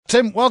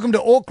Tim, welcome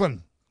to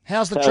Auckland.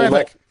 How's the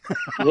traffic?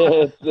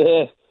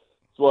 It's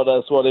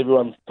what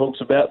everyone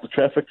talks about, the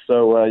traffic.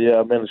 So,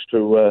 I managed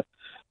to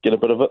get a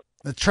bit of it.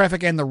 The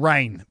traffic and the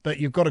rain, but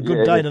you've got a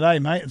good day today,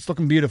 mate. It's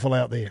looking beautiful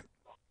out there.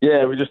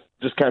 Yeah, we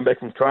just came back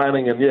from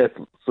training, and it's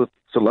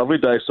a lovely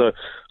day. So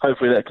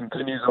hopefully that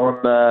continues on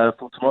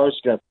for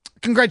tomorrow's game.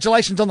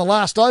 Congratulations on the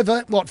last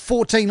over.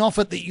 14 off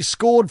it that you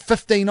scored,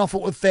 15 off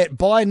it with that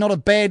bye. Not a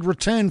bad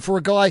return for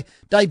a guy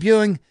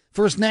debuting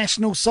for his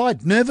national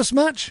side. Nervous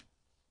much?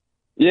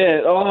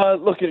 Yeah,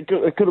 look, it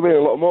could have been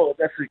a lot more.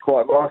 It's actually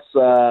quite nice.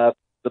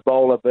 The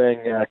bowler being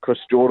Chris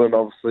Jordan,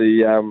 obviously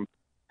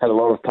had a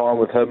lot of time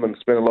with him and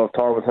spent a lot of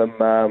time with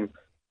him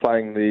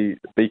playing the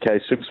BK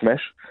Super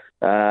Smash.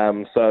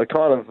 So it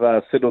kind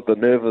of settled the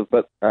nerve a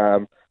bit.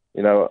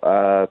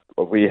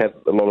 We had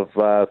a lot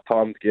of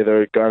time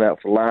together, going out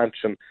for lunch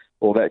and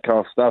all that kind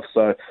of stuff.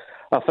 So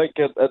I think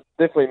it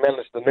definitely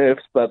managed the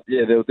nerves, but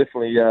yeah, there were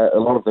definitely a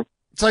lot of them.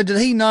 So did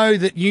he know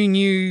that you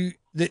knew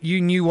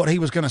what he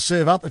was going to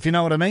serve up, if you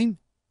know what I mean?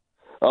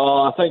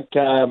 Oh, I think,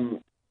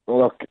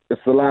 look,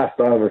 it's the last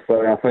over,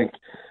 so I think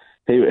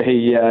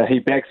he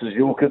backs his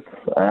Yorkers,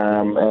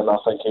 and I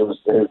think he was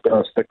going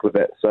to stick with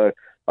that. So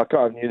I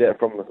kind of knew that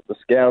from the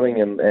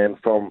scouting and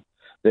from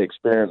the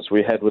experience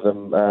we had with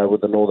him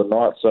with the Northern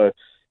Knights. So,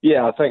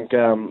 yeah, I think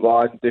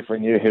I definitely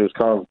knew he was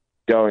kind of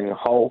going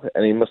whole,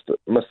 and he missed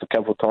a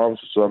couple of times,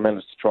 so I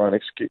managed to try and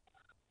execute.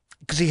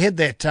 Because he had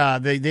that,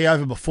 the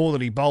over before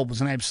that he bowled was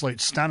an absolute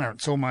stunner.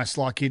 It's almost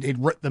like he'd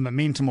ripped the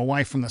momentum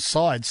away from the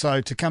side. So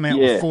to come out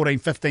with 14,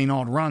 15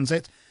 odd runs,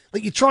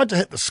 you tried to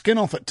hit the skin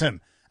off it, Tim.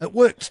 It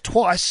worked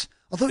twice.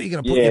 I thought you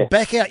were going to put your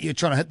back out. You're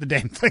trying to hit the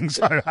damn thing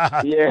so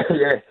hard. Yeah.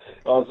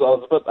 I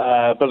was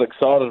a bit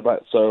excited, mate.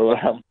 So,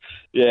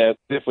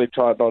 definitely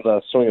tried not to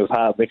swing as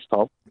hard next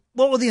time.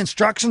 What were the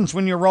instructions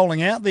when you were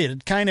rolling out there?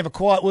 Did Kane have a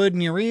quiet word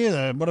in your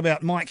ear? What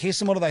about Mike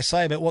Hesson? What do they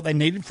say about what they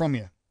needed from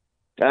you?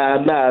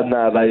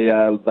 No,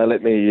 they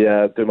let me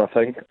do my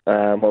thing.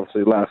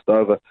 Obviously, last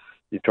over,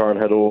 you try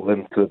and hit all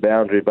into the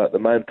boundary, but the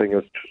main thing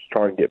is just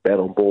try and get bat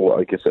on ball,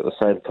 I guess, at the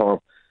same time.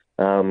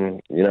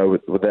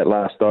 With that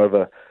last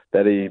over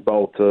that he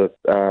bowled to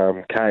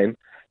Kane,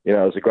 it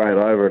was a great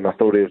over, and I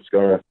thought he was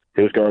going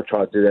to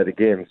try to do that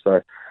again.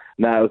 So,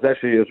 no, it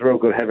was real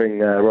good having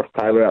Ross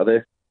Taylor out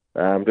there,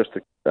 just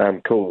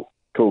to cool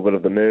bit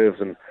of the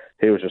nerves, and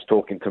he was just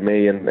talking to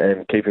me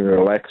and keeping me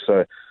relaxed.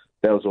 So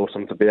that was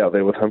awesome to be out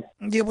there with him.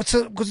 Yeah,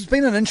 because it's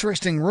been an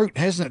interesting route,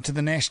 hasn't it, to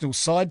the national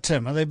side,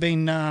 Tim? They've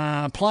been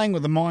playing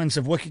with the minds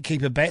of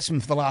wicketkeeper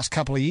batsmen for the last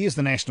couple of years,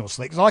 the national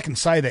selectors. I can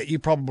say that, you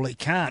probably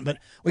can't, but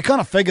we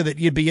kind of figured that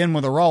you'd be in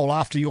with a role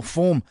after your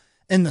form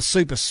in the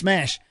Super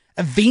Smash.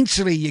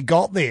 Eventually you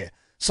got there.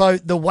 So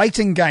the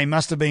waiting game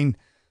must have been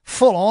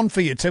full on for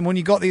you, Tim. When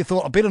you got there, you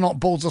thought, I better not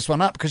balls this one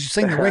up, because you've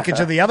seen the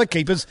wreckage of the other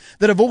keepers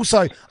that have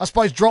also, I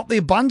suppose, dropped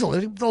their bundle.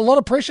 A lot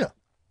of pressure.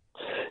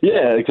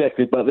 Yeah,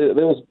 exactly. But there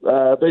was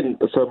been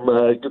some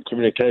good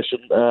communication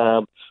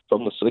from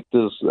the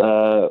selectors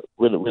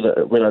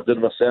when I did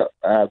miss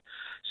out.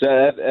 So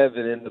at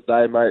the end of the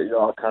day, mate,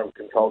 I can't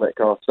control that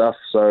kind of stuff.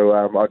 So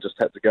I just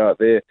had to go out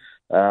there,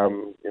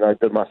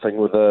 did my thing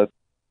with the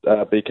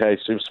BK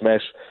Super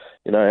Smash,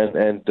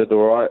 and did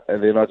all right.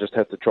 And then I just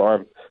had to try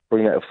and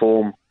bring that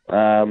form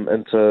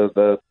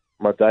into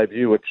my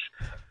debut, which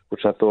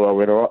I thought I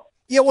went all right.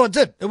 Yeah, well, it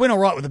did. It went all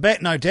right with the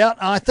bat, no doubt.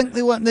 I think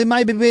there may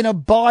have been a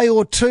bye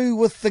or two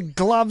with the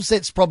gloves.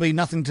 That's probably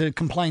nothing to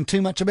complain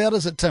too much about,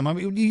 is it, Tim? I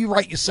mean, you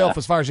rate yourself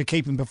as far as your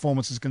keeping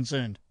performance is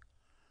concerned.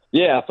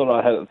 Yeah, I thought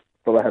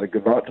I had a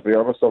good night, to be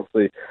honest.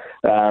 Obviously,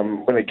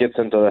 when it gets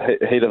into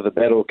the heat of the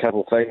battle, a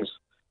couple of things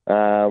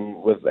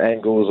with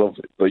angles of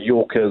the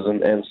Yorkers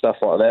and stuff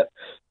like that.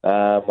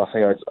 I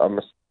think I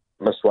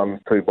missed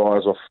 1-2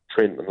 byes off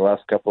Trent in the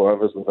last couple of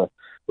overs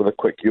with a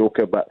quick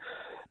Yorker, but.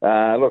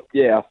 I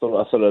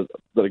thought I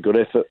did a good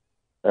effort,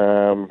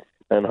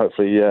 and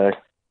hopefully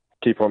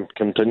keep on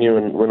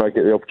continuing when I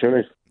get the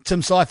opportunity.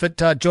 Tim Seifert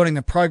joining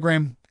the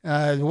program,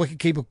 the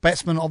wicketkeeper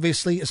batsman,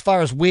 obviously. As far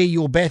as where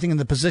you're batting and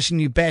the position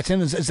you bat in,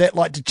 is that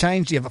like to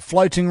change? Do you have a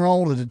floating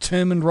role, a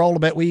determined role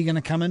about where you're going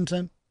to come in,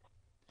 Tim?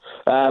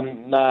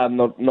 No, I'm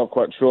not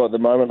quite sure at the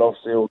moment.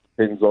 Obviously, it all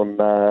depends on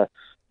the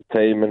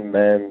team and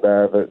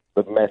the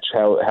match,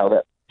 how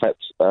that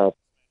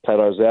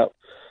plateaus out.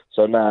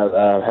 So,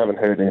 no, I haven't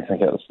heard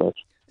anything at this stage.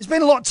 There's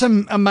been a lot,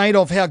 Tim, made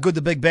of how good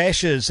the Big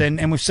Bash is,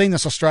 and we've seen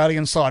this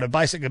Australian side have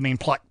basically been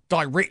plucked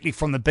directly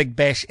from the Big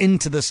Bash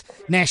into this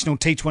national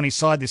T20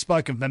 side. They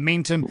spoke of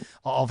momentum,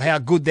 of how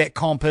good that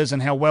comp is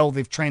and how well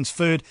they've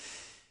transferred.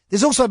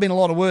 There's also been a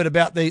lot of word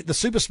about the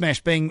Super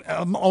Smash being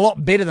a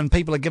lot better than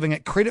people are giving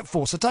it credit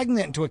for. So taking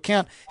that into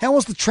account, how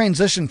was the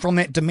transition from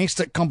that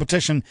domestic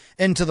competition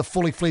into the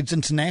fully fledged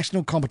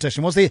international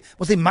competition? Was there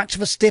much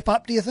of a step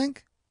up, do you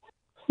think?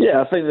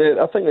 Yeah, I think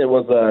there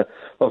was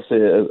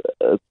obviously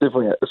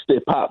definitely a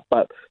step up,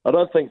 but I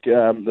don't think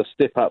the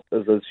step up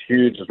is as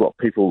huge as what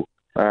people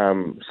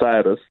say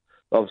it is.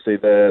 Obviously,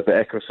 the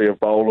accuracy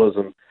of bowlers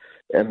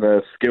and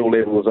the skill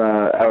levels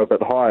are a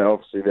bit higher.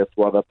 Obviously, that's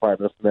why they're playing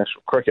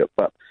international cricket.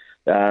 But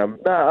No,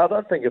 I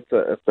don't think it's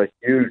a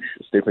huge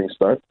stepping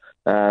stone.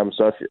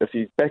 So if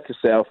you back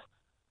yourself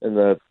in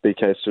the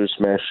BK Super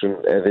Smash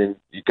and then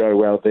you go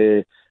well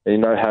there and you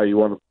know how you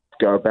want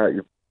to go about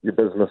your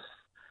business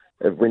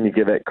when you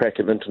get that crack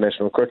at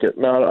international cricket,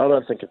 no, I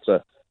don't think it's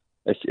a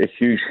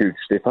huge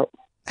step up.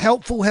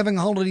 Helpful having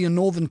a hold of your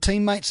northern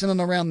teammates in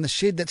and around the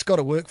shed. That's got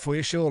to work for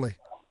you, surely.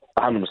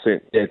 100%,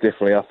 yeah,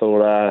 definitely. I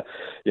thought,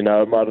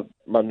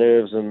 my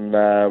nerves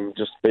and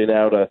just being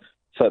able to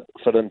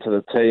fit into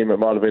the team, it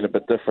might have been a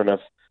bit different if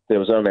there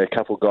was only a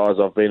couple of guys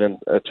I've been in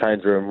a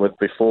change room with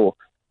before.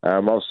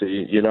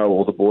 Obviously, you know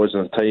all the boys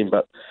in the team,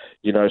 but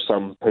you know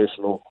some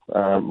personal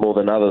more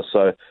than others.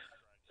 So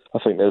I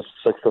think there's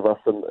 6 of us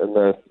in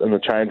the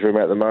change room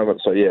at the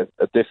moment. So yeah,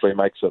 it definitely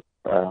makes it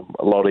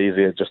a lot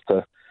easier just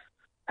to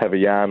have a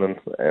yarn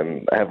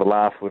and have a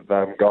laugh with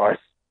guys.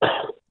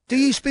 Do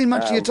you spend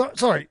much of your time?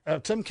 Sorry,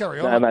 Tim, carry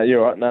on. No,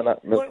 you're right.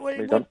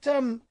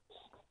 No.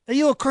 Are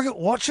you a cricket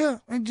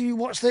watcher? Do you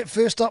watch that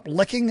first up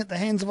licking at the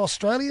hands of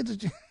Australia?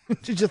 Did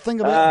you think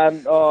about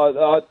it?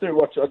 I do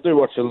watch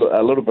a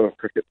little bit of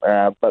cricket,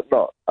 but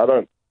not. I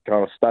don't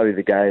kind of study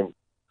the game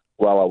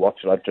while I watch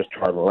it. I just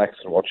try and relax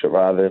and watch it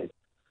rather than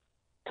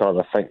trying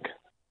to think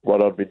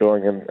what I'd be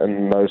doing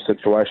in those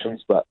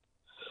situations. But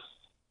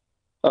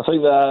I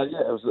think it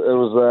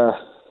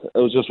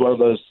was just one of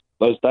those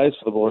days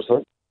for the boys, I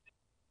think.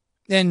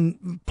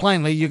 And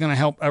plainly, you're going to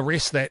help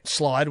arrest that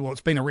slide. Well, it's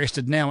been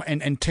arrested now,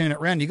 and turn it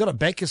around. You've got to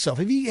back yourself.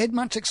 Have you had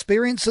much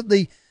experience at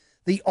the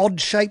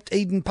odd-shaped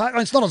Eden Park?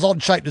 It's not as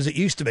odd-shaped as it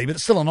used to be, but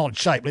it's still an odd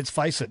shape. Let's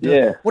face it.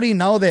 Yeah. What do you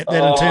know of that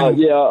internal?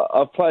 Yeah,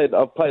 I've played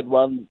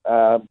one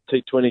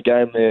T20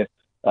 game there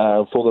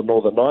for the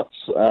Northern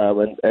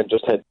Knights, and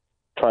just had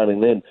training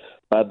then.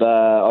 But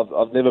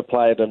I've never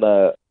played in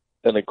a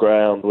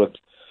ground with,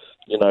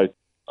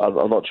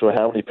 I'm not sure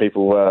how many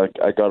people are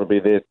going to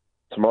be there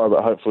tomorrow,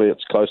 but hopefully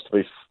it's close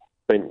to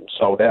being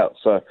sold out.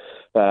 So,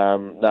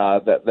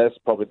 that's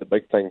probably the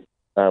big thing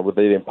with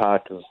Eden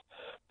Park is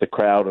the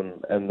crowd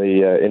and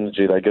the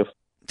energy they give.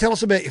 Tell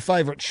us about your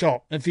favourite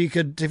shot. If you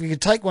could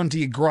take one to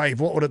your grave,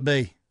 what would it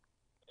be?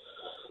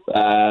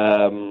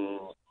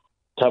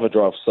 Cover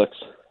drive 6.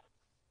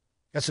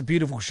 That's a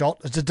beautiful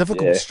shot. It's a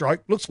difficult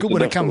stroke. Looks good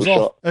when it comes shot.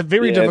 off. A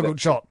very difficult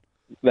shot.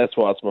 That's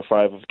why it's my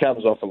favourite. If it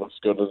comes off, it looks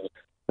good.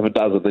 If it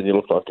doesn't, then you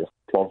look like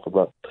a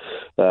plonker.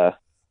 But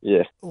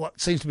yeah. Well,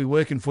 it seems to be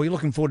working for you.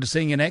 Looking forward to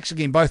seeing you in action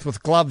again, both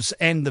with gloves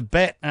and the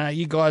bat.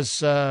 You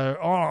guys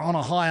on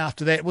a high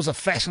after that. It was a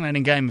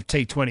fascinating game of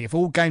T20. If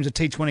all games of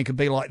T20 could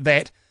be like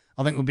that,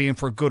 I think we'll be in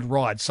for a good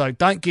ride. So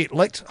don't get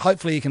licked.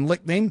 Hopefully you can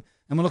lick them,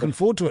 and we're looking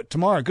forward to it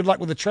tomorrow. Good luck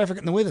with the traffic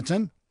and the weather,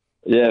 Tim.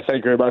 Yeah,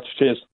 thank you very much. Cheers.